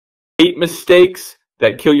8 mistakes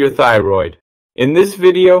that kill your thyroid. In this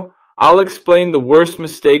video, I'll explain the worst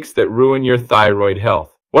mistakes that ruin your thyroid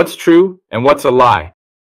health. What's true and what's a lie.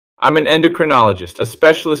 I'm an endocrinologist, a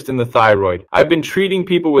specialist in the thyroid. I've been treating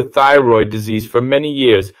people with thyroid disease for many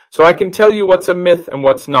years, so I can tell you what's a myth and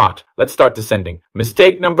what's not. Let's start descending.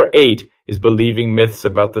 Mistake number 8 is believing myths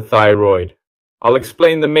about the thyroid. I'll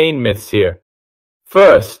explain the main myths here.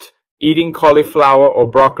 First, eating cauliflower or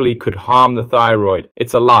broccoli could harm the thyroid.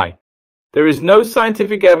 It's a lie. There is no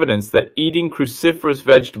scientific evidence that eating cruciferous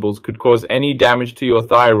vegetables could cause any damage to your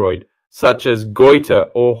thyroid, such as goiter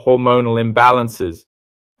or hormonal imbalances.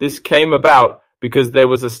 This came about because there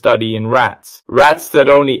was a study in rats. Rats that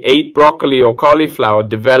only ate broccoli or cauliflower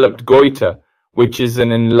developed goiter, which is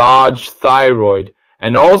an enlarged thyroid,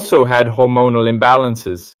 and also had hormonal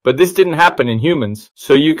imbalances. But this didn't happen in humans,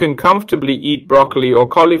 so you can comfortably eat broccoli or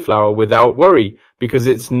cauliflower without worry, because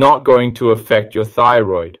it's not going to affect your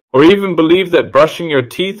thyroid. Or even believe that brushing your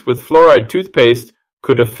teeth with fluoride toothpaste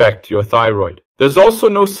could affect your thyroid. There's also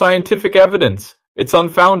no scientific evidence. It's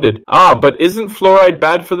unfounded. But isn't fluoride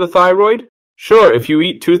bad for the thyroid? Sure, if you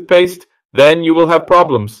eat toothpaste, then you will have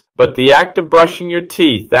problems. But the act of brushing your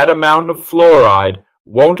teeth, that amount of fluoride,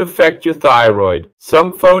 won't affect your thyroid.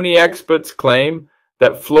 Some phony experts claim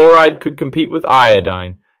that fluoride could compete with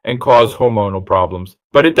iodine and cause hormonal problems.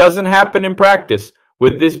 But it doesn't happen in practice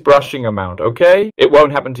with this brushing amount, okay? It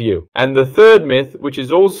won't happen to you. And the third myth, which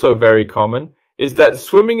is also very common, is that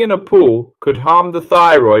swimming in a pool could harm the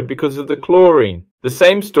thyroid because of the chlorine. The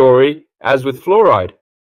same story as with fluoride.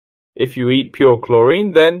 If you eat pure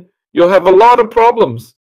chlorine, then you'll have a lot of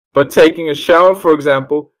problems. But taking a shower, for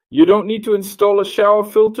example, you don't need to install a shower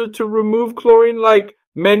filter to remove chlorine like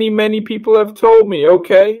many people have told me,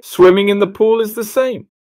 okay? Swimming in the pool is the same.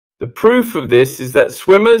 The proof of this is that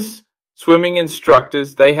swimming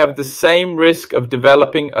instructors, they have the same risk of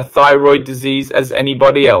developing a thyroid disease as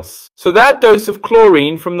anybody else. So that dose of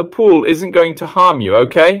chlorine from the pool isn't going to harm you,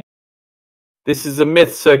 okay? This is a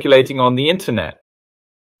myth circulating on the internet.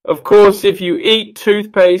 Of course, if you eat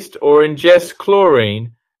toothpaste or ingest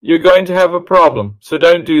chlorine, you're going to have a problem, so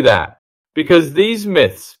don't do that. Because these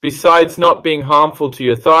myths, besides not being harmful to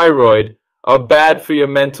your thyroid, are bad for your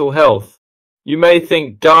mental health. You may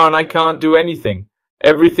think, darn, I can't do anything.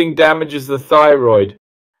 Everything damages the thyroid.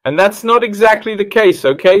 And that's not exactly the case,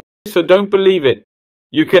 okay? So don't believe it.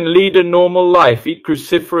 You can lead a normal life, eat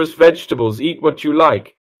cruciferous vegetables, eat what you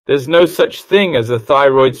like. There's no such thing as a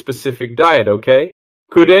thyroid-specific diet, okay?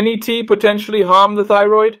 Could any tea potentially harm the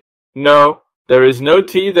thyroid? No. There is no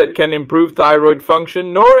tea that can improve thyroid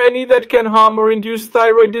function, nor any that can harm or induce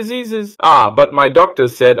thyroid diseases. But my doctor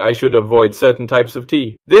said I should avoid certain types of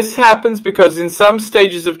tea. This happens because in some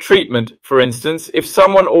stages of treatment, for instance, if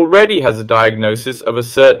someone already has a diagnosis of a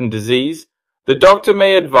certain disease, the doctor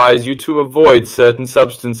may advise you to avoid certain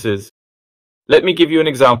substances. Let me give you an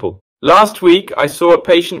example. Last week, I saw a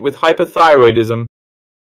patient with hyperthyroidism.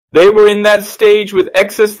 They were in that stage with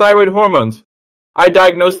excess thyroid hormones. I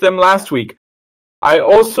diagnosed them last week. I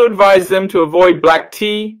also advised them to avoid black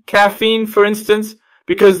tea, caffeine, for instance,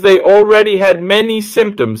 because they already had many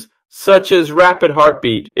symptoms, such as rapid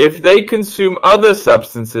heartbeat. If they consume other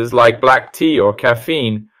substances like black tea or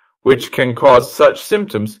caffeine, which can cause such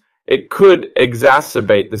symptoms, it could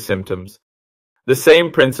exacerbate the symptoms. The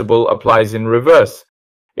same principle applies in reverse.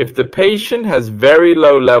 If the patient has very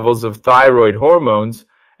low levels of thyroid hormones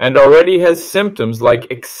and already has symptoms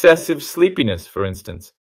like excessive sleepiness, for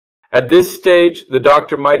instance, at this stage, the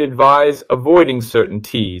doctor might advise avoiding certain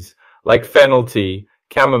teas, like fennel tea,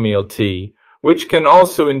 chamomile tea, which can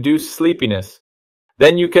also induce sleepiness.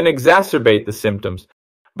 Then you can exacerbate the symptoms.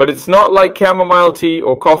 But it's not like chamomile tea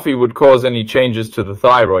or coffee would cause any changes to the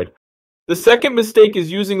thyroid. The second mistake is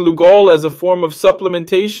using Lugol as a form of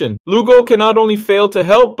supplementation. Lugol can not only fail to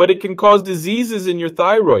help, but it can cause diseases in your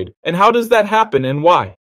thyroid. And how does that happen and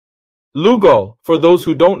why? Lugol, for those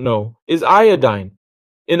who don't know, is iodine.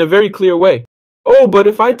 In a very clear way. But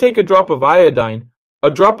if I take a drop of iodine, a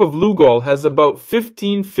drop of Lugol has about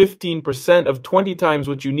 15% of 20 times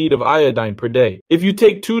what you need of iodine per day. If you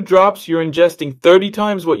take 2 drops, you're ingesting 30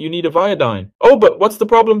 times what you need of iodine. But what's the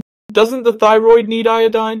problem? Doesn't the thyroid need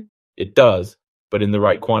iodine? It does, but in the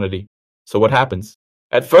right quantity. So what happens?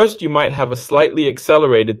 At first, you might have a slightly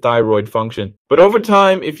accelerated thyroid function. But over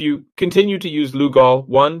time, if you continue to use Lugol,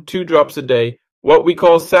 1-2 drops a day, what we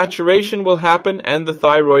call saturation will happen and the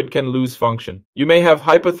thyroid can lose function. You may have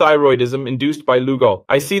hyperthyroidism induced by Lugol.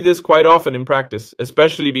 I see this quite often in practice,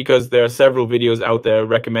 especially because there are several videos out there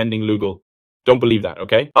recommending Lugol. Don't believe that,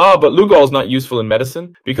 okay? But Lugol is not useful in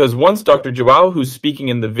medicine because once Dr. João, who's speaking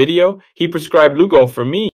in the video, he prescribed Lugol for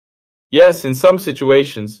me. Yes, in some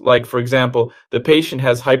situations, like for example, the patient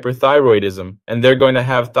has hyperthyroidism and they're going to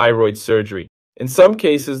have thyroid surgery. In some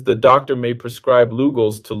cases, the doctor may prescribe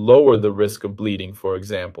Lugol's to lower the risk of bleeding, for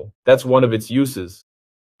example. That's one of its uses.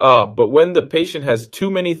 But when the patient has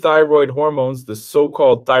too many thyroid hormones, the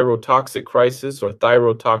so-called thyrotoxic crisis or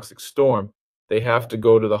thyrotoxic storm, they have to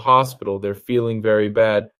go to the hospital. They're feeling very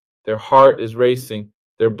bad. Their heart is racing.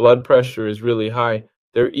 Their blood pressure is really high.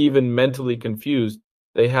 They're even mentally confused.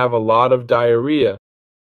 They have a lot of diarrhea.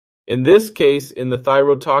 In this case, in the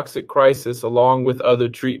thyrotoxic crisis, along with other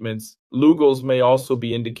treatments, Lugol's may also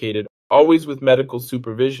be indicated, always with medical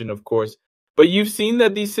supervision, of course. But you've seen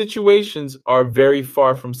that these situations are very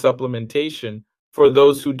far from supplementation for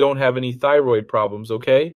those who don't have any thyroid problems,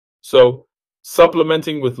 okay? So,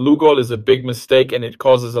 supplementing with Lugol is a big mistake and it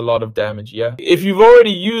causes a lot of damage, yeah? If you've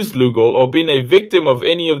already used Lugol or been a victim of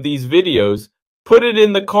any of these videos, put it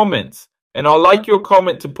in the comments. And I'll like your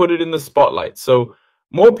comment to put it in the spotlight so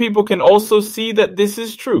more people can also see that this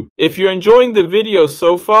is true. If you're enjoying the video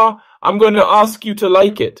so far, I'm going to ask you to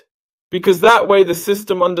like it, because that way the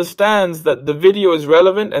system understands that the video is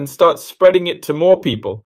relevant and starts spreading it to more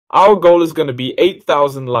people. Our goal is going to be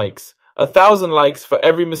 8,000 likes, 1,000 likes for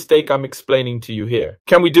every mistake I'm explaining to you here.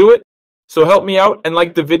 Can we do it? So help me out and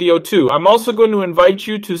like the video too. I'm also going to invite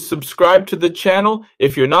you to subscribe to the channel.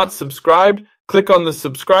 If you're not subscribed, click on the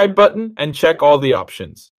subscribe button and check all the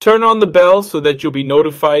options. Turn on the bell so that you'll be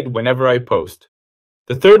notified whenever I post.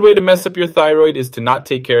 The third way to mess up your thyroid is to not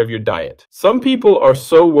take care of your diet. Some people are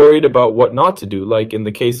so worried about what not to do, like in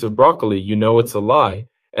the case of broccoli, you know it's a lie,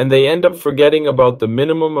 and they end up forgetting about the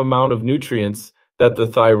minimum amount of nutrients that the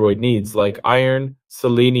thyroid needs, like iron,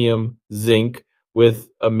 selenium, zinc, with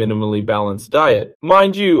a minimally balanced diet.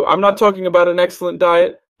 Mind you, I'm not talking about an excellent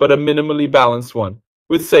diet, but a minimally balanced one.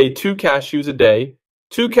 With say 2 cashews a day.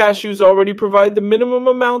 2 cashews already provide the minimum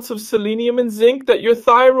amounts of selenium and zinc that your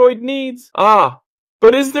thyroid needs.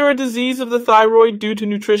 But is there a disease of the thyroid due to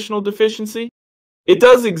nutritional deficiency? It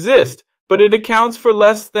does exist, but it accounts for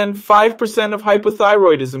less than 5% of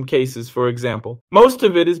hypothyroidism cases, for example. Most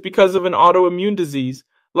of it is because of an autoimmune disease,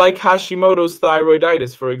 like Hashimoto's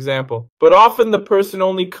thyroiditis, for example. But often the person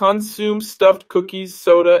only consumes stuffed cookies,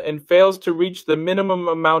 soda, and fails to reach the minimum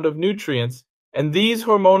amount of nutrients. And these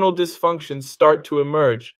hormonal dysfunctions start to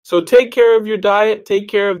emerge. So take care of your diet, take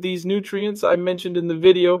care of these nutrients I mentioned in the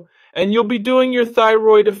video, and you'll be doing your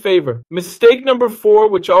thyroid a favor. Mistake number 4,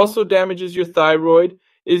 which also damages your thyroid,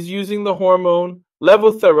 is using the hormone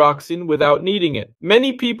levothyroxine without needing it.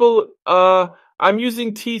 Many people, I'm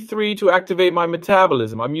using T3 to activate my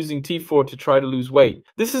metabolism. I'm using T4 to try to lose weight.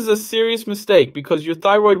 This is a serious mistake because your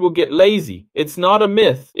thyroid will get lazy. It's not a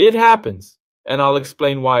myth. It happens. And I'll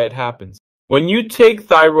explain why it happens. When you take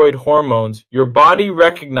thyroid hormones, your body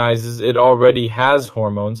recognizes it already has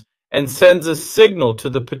hormones and sends a signal to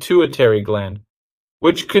the pituitary gland,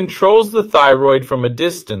 which controls the thyroid from a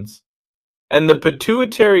distance. And the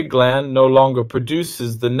pituitary gland no longer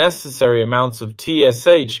produces the necessary amounts of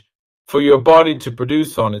TSH for your body to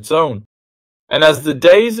produce on its own. And as the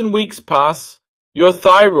days and weeks pass, your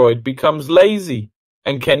thyroid becomes lazy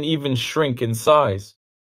and can even shrink in size.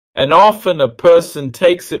 And often a person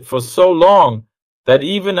takes it for so long that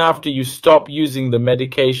even after you stop using the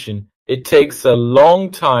medication, it takes a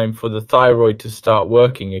long time for the thyroid to start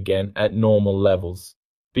working again at normal levels,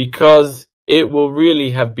 because it will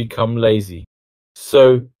really have become lazy.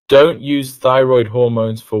 So don't use thyroid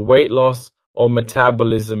hormones for weight loss or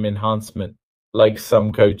metabolism enhancement, like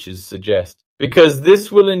some coaches suggest, because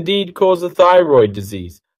this will indeed cause a thyroid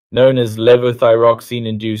disease, known as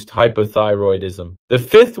levothyroxine-induced hypothyroidism. The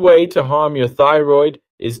 5th way to harm your thyroid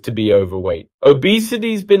is to be overweight.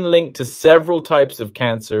 Obesity has been linked to several types of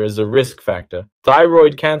cancer as a risk factor.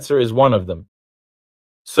 Thyroid cancer is one of them.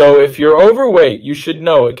 So if you're overweight, you should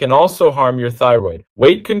know it can also harm your thyroid.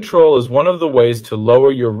 Weight control is one of the ways to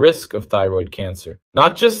lower your risk of thyroid cancer.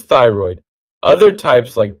 Not just thyroid. Other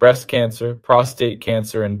types like breast cancer, prostate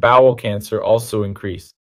cancer, and bowel cancer also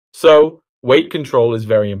increase. So, weight control is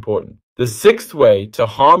very important. The 6th way to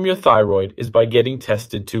harm your thyroid is by getting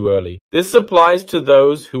tested too early. This applies to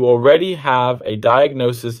those who already have a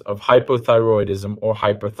diagnosis of hypothyroidism or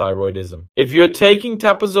hyperthyroidism. If you're taking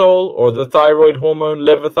tapazole or the thyroid hormone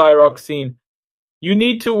levothyroxine, you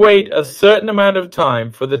need to wait a certain amount of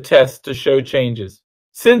time for the test to show changes.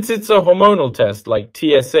 Since it's a hormonal test like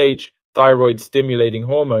TSH, thyroid stimulating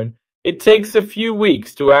hormone, it takes a few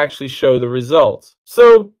weeks to actually show the results.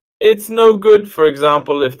 So, it's no good, for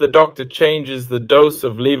example, if the doctor changes the dose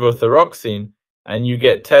of levothyroxine and you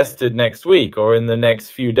get tested next week or in the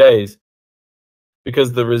next few days.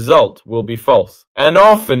 because the result will be false. And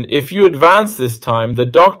often, if you advance this time, the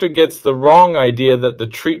doctor gets the wrong idea that the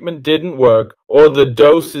treatment didn't work or the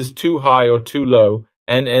dose is too high or too low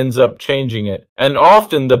and ends up changing it. And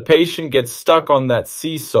often the patient gets stuck on that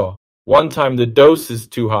seesaw. One time the dose is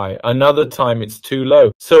too high, another time it's too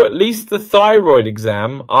low. So at least the thyroid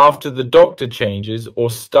exam after the doctor changes or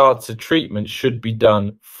starts a treatment should be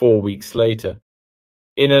done 4 weeks later.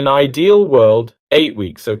 In an ideal world, 8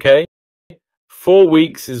 weeks, okay? 4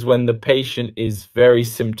 weeks is when the patient is very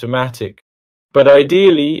symptomatic. But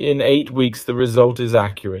ideally, in 8 weeks, the result is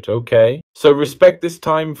accurate, okay? So respect this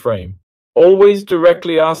time frame. Always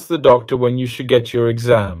directly ask the doctor when you should get your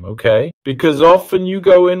exam, okay? Because often you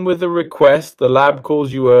go in with a request, the lab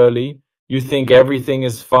calls you early, you think everything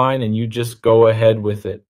is fine, and you just go ahead with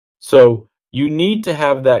it. So you need to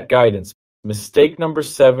have that guidance. Mistake number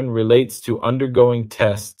 7 relates to undergoing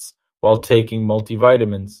tests while taking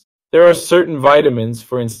multivitamins. There are certain vitamins,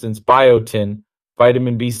 for instance biotin,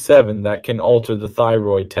 vitamin B7, that can alter the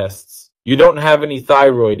thyroid tests. You don't have any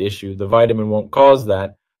thyroid issue, the vitamin won't cause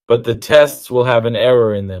that, but the tests will have an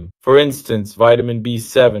error in them. For instance, vitamin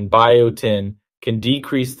B7, biotin, can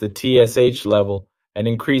decrease the TSH level and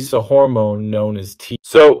increase a hormone known as T.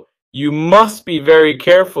 So you must be very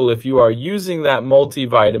careful if you are using that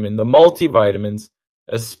multivitamin, the multivitamins,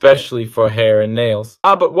 especially for hair and nails.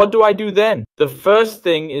 But what do I do then? The first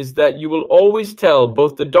thing is that you will always tell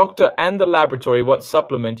both the doctor and the laboratory what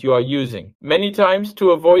supplement you are using. Many times,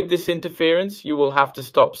 to avoid this interference, you will have to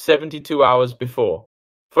stop 72 hours before.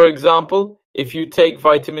 For example, if you take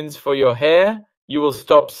vitamins for your hair, you will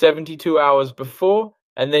stop 72 hours before,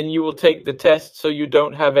 and then you will take the test so you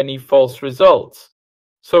don't have any false results.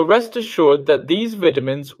 So rest assured that these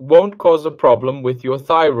vitamins won't cause a problem with your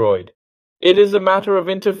thyroid. It is a matter of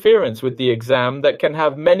interference with the exam that can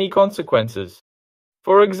have many consequences.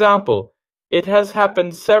 For example, it has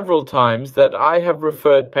happened several times that I have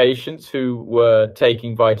referred patients who were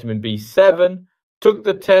taking vitamin B7, took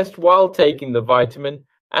the test while taking the vitamin,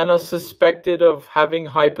 and are suspected of having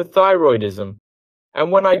hyperthyroidism.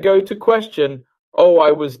 And when I go to question, "Oh,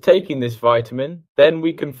 I was taking this vitamin," then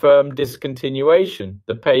we confirm discontinuation.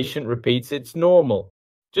 The patient repeats it's normal.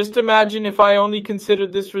 Just imagine if I only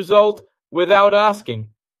considered this result without asking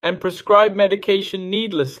and prescribe medication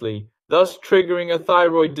needlessly, thus triggering a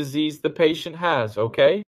thyroid disease the patient has,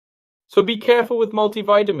 okay? So be careful with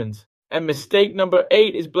multivitamins. And mistake number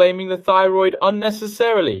 8 is blaming the thyroid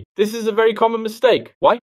unnecessarily. This is a very common mistake.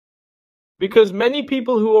 Why? Because many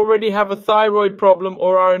people who already have a thyroid problem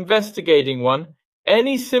or are investigating one,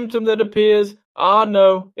 any symptom that appears,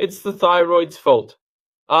 no, it's the thyroid's fault.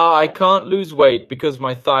 I can't lose weight because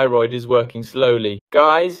my thyroid is working slowly.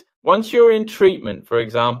 Guys, once you're in treatment, for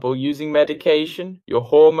example, using medication, your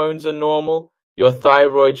hormones are normal, your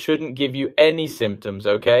thyroid shouldn't give you any symptoms,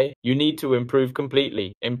 okay? You need to improve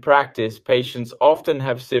completely. In practice, patients often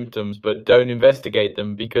have symptoms but don't investigate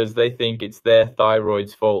them because they think it's their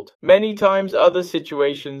thyroid's fault. Many times other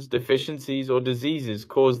situations, deficiencies, or diseases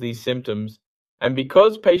cause these symptoms, and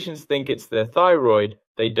because patients think it's their thyroid,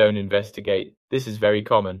 they don't investigate. This is very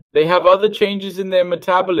common. They have other changes in their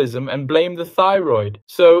metabolism and blame the thyroid.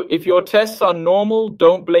 So if your tests are normal,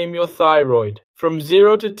 don't blame your thyroid. From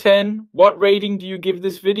 0 to 10, what rating do you give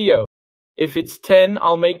this video? If it's 10,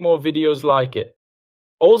 I'll make more videos like it.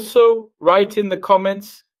 Also, write in the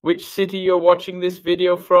comments which city you're watching this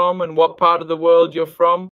video from and what part of the world you're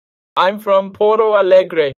from. I'm from Porto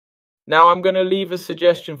Alegre. Now I'm going to leave a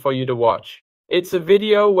suggestion for you to watch. It's a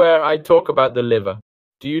video where I talk about the liver.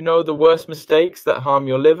 Do you know the worst mistakes that harm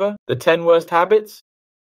your liver? The 10 worst habits?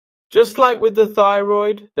 Just like with the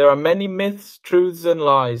thyroid, there are many myths, truths, and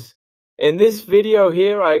lies. In this video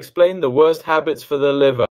here, I explain the worst habits for the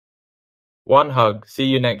liver. One hug. See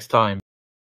you next time.